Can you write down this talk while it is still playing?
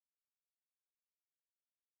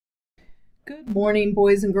Good morning,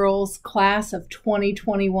 boys and girls, class of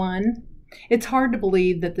 2021. It's hard to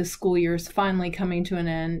believe that this school year is finally coming to an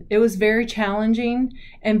end. It was very challenging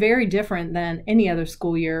and very different than any other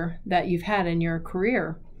school year that you've had in your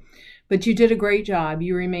career. But you did a great job.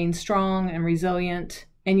 You remained strong and resilient,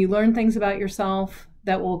 and you learned things about yourself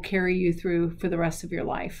that will carry you through for the rest of your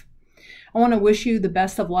life. I want to wish you the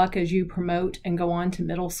best of luck as you promote and go on to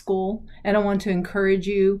middle school. And I want to encourage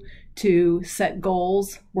you to set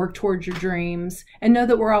goals, work towards your dreams, and know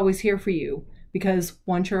that we're always here for you, because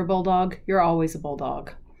once you're a bulldog, you're always a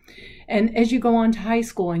bulldog. And as you go on to high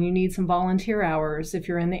school and you need some volunteer hours, if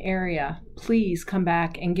you're in the area, please come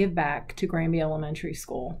back and give back to Granby Elementary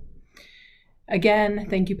School. Again,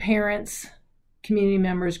 thank you parents, community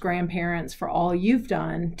members, grandparents for all you've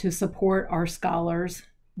done to support our scholars,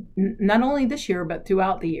 not only this year, but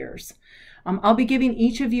throughout the years. I'll be giving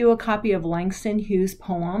each of you a copy of Langston Hughes'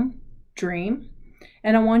 poem, Dream,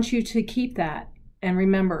 and I want you to keep that and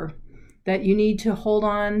remember that you need to hold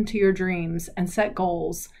on to your dreams and set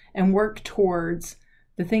goals and work towards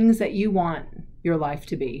the things that you want your life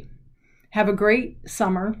to be. Have a great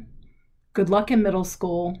summer, good luck in middle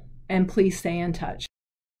school, and please stay in touch.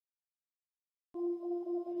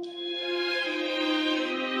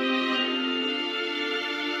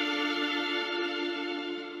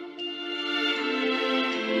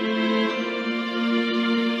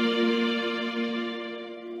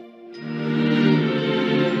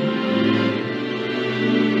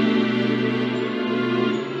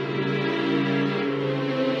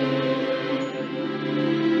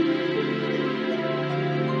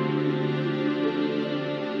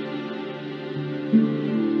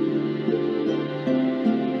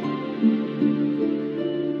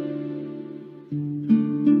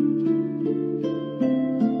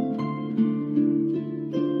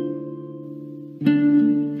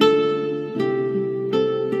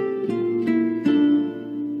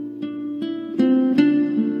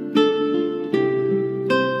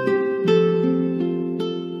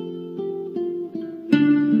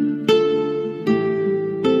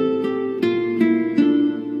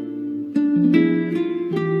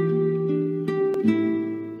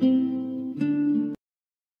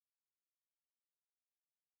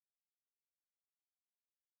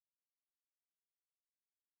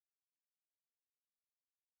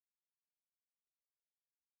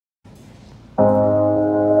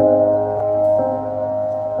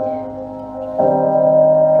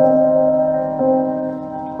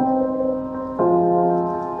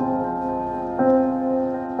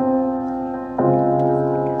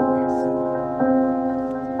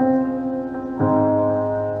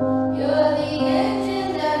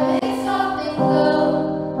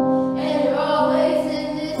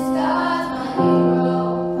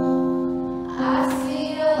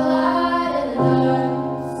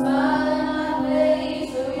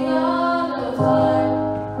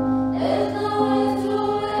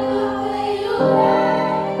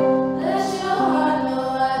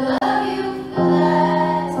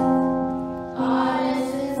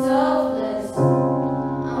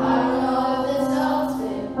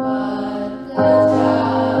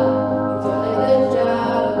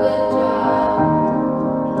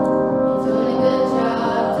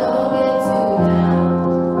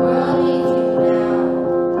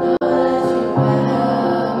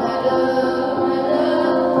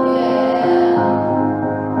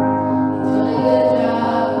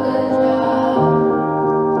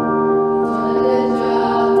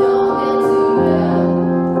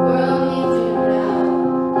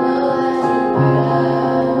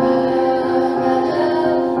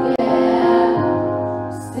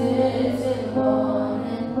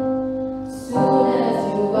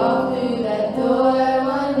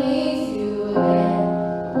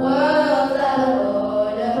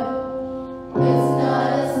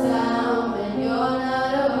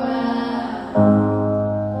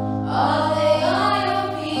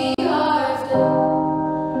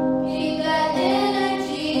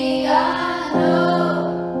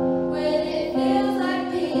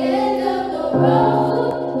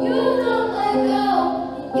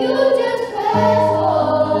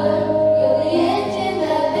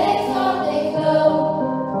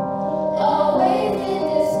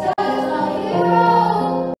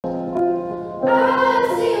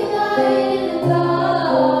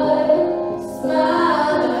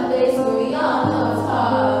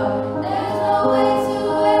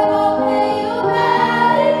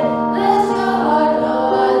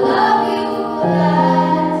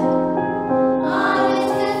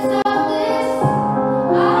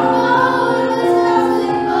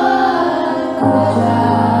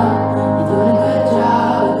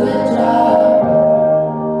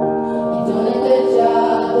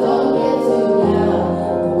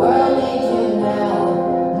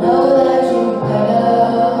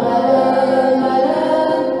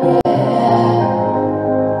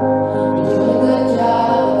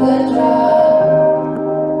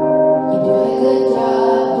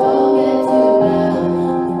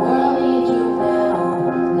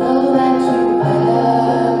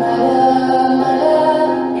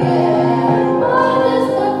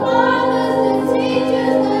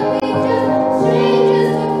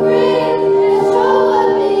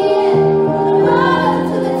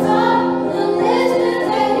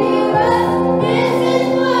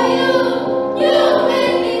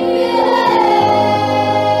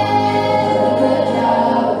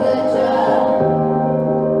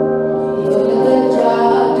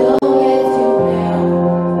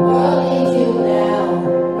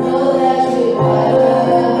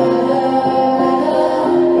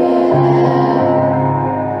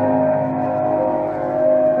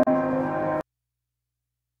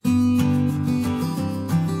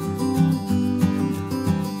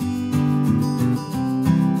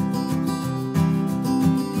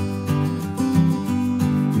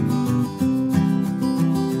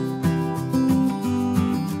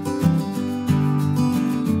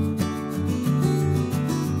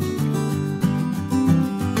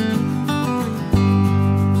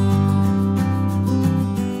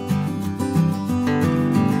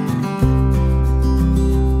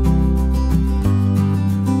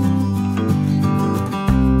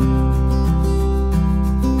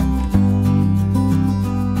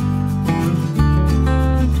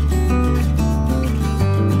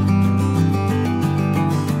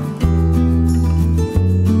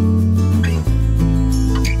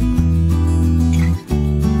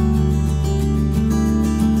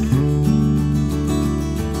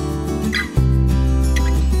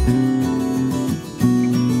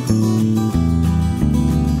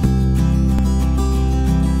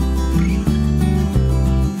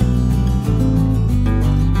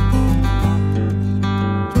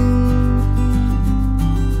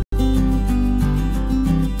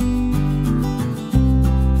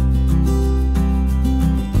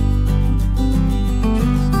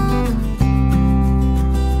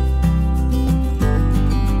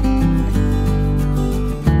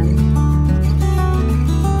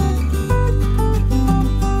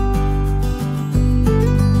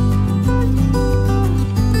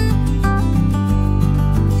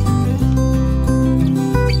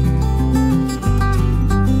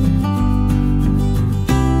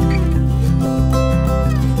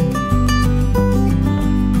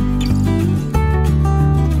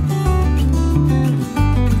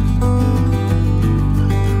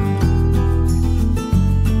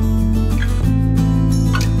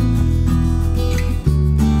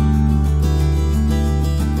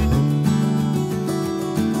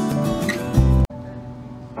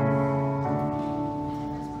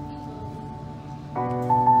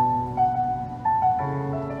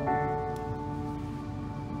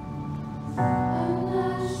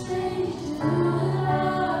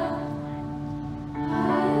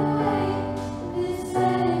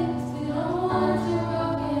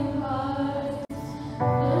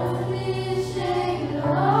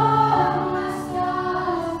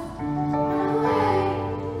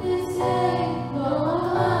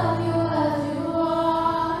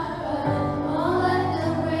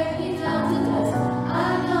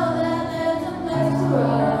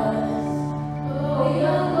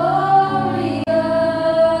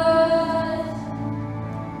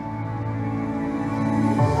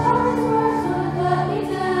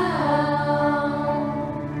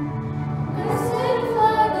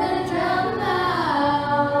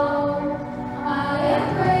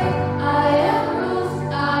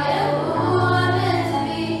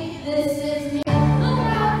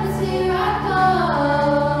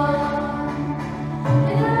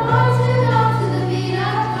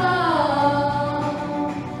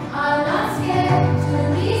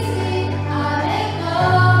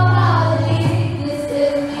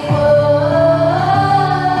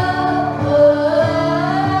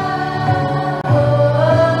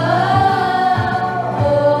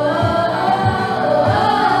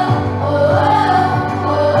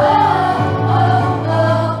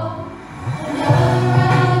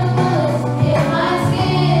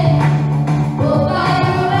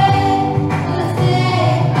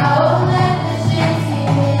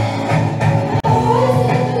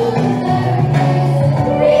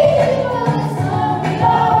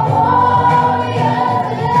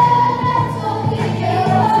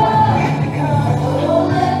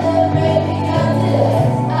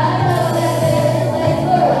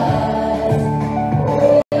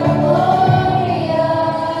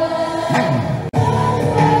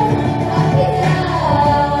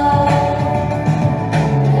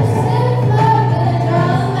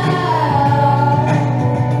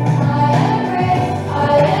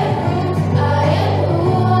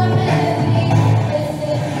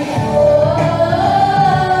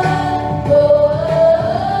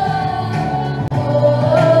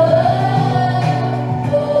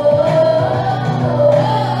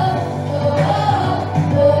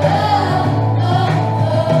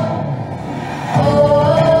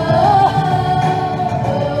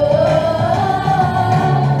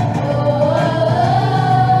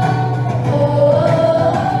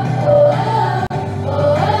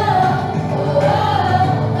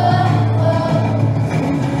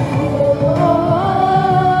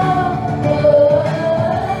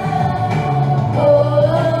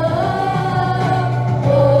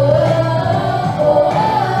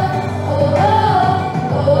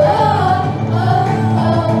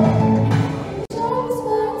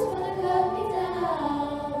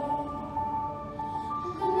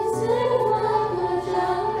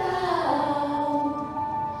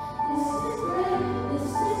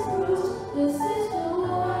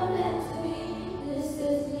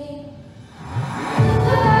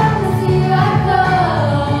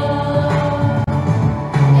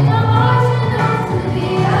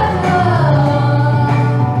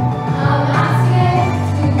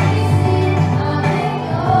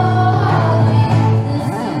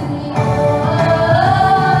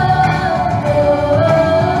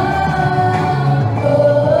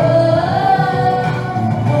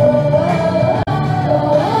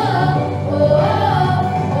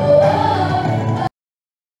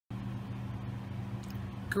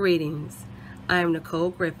 Greetings. I am Nicole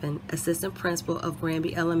Griffin, Assistant Principal of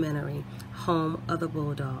Granby Elementary, home of the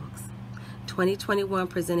Bulldogs. 2021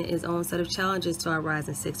 presented its own set of challenges to our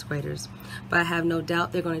rising sixth graders, but I have no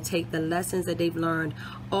doubt they're going to take the lessons that they've learned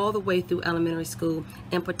all the way through elementary school,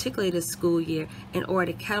 and particularly this school year, in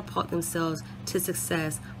order to catapult themselves to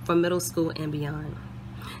success for middle school and beyond.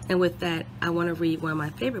 And with that, I want to read one of my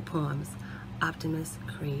favorite poems, Optimist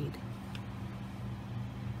Creed.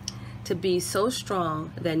 To be so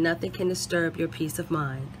strong that nothing can disturb your peace of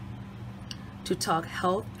mind. To talk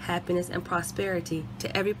health, happiness, and prosperity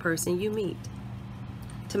to every person you meet.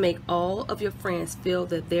 To make all of your friends feel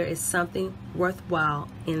that there is something worthwhile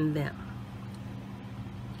in them.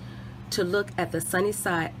 To look at the sunny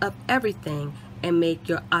side of everything and make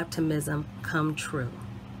your optimism come true.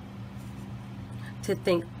 To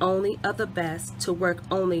think only of the best, to work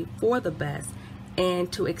only for the best, and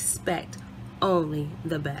to expect only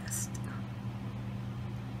the best.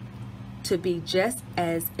 To be just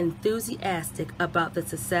as enthusiastic about the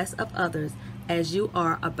success of others as you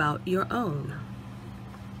are about your own.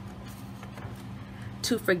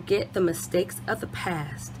 To forget the mistakes of the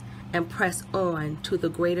past and press on to the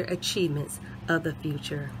greater achievements of the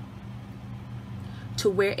future. To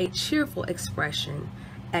wear a cheerful expression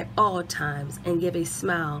at all times and give a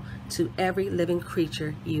smile to every living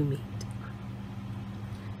creature you meet.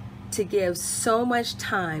 To give so much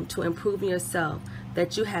time to improving yourself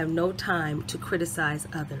that you have no time to criticize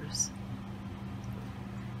others.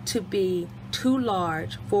 To be too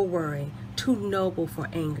large for worry, too noble for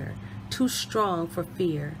anger, too strong for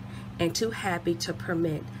fear, and too happy to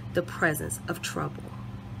permit the presence of trouble.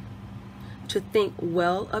 To think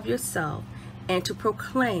well of yourself and to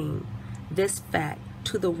proclaim this fact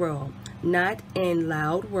to the world, not in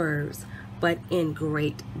loud words, but in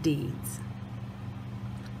great deeds.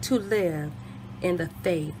 To live in the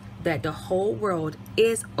faith that the whole world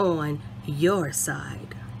is on your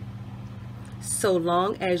side, so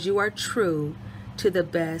long as you are true to the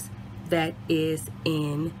best that is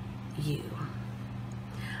in you.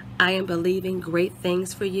 I am believing great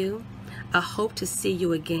things for you. I hope to see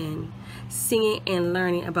you again, singing and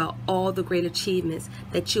learning about all the great achievements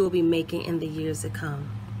that you will be making in the years to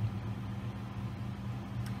come.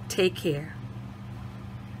 Take care.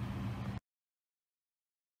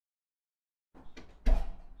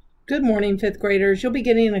 Good morning, fifth graders. You'll be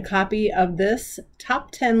getting a copy of this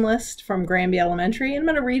top 10 list from Granby Elementary, and I'm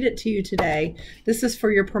going to read it to you today. This is for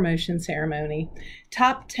your promotion ceremony.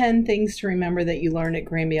 Top 10 things to remember that you learned at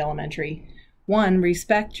Granby Elementary. 1,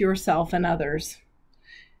 respect yourself and others.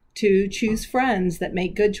 2, choose friends that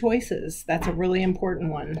make good choices. That's a really important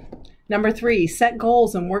one. Number 3, set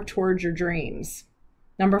goals and work towards your dreams.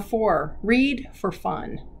 Number 4, read for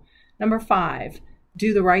fun. Number 5,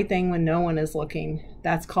 do the right thing when no one is looking.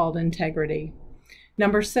 That's called integrity.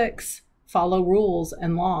 Number 6, follow rules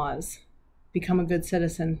and laws. Become a good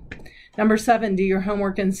citizen. Number 7, do your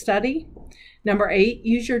homework and study. Number 8,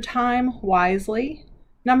 use your time wisely.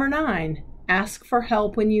 Number 9, ask for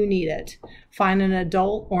help when you need it. Find an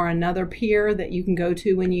adult or another peer that you can go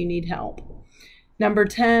to when you need help. Number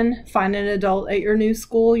 10, find an adult at your new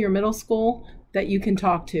school, your middle school, that you can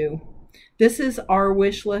talk to. This is our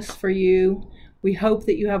wish list for you. We hope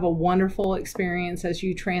that you have a wonderful experience as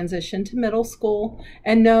you transition to middle school,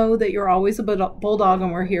 and know that you're always a bulldog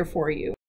and we're here for you.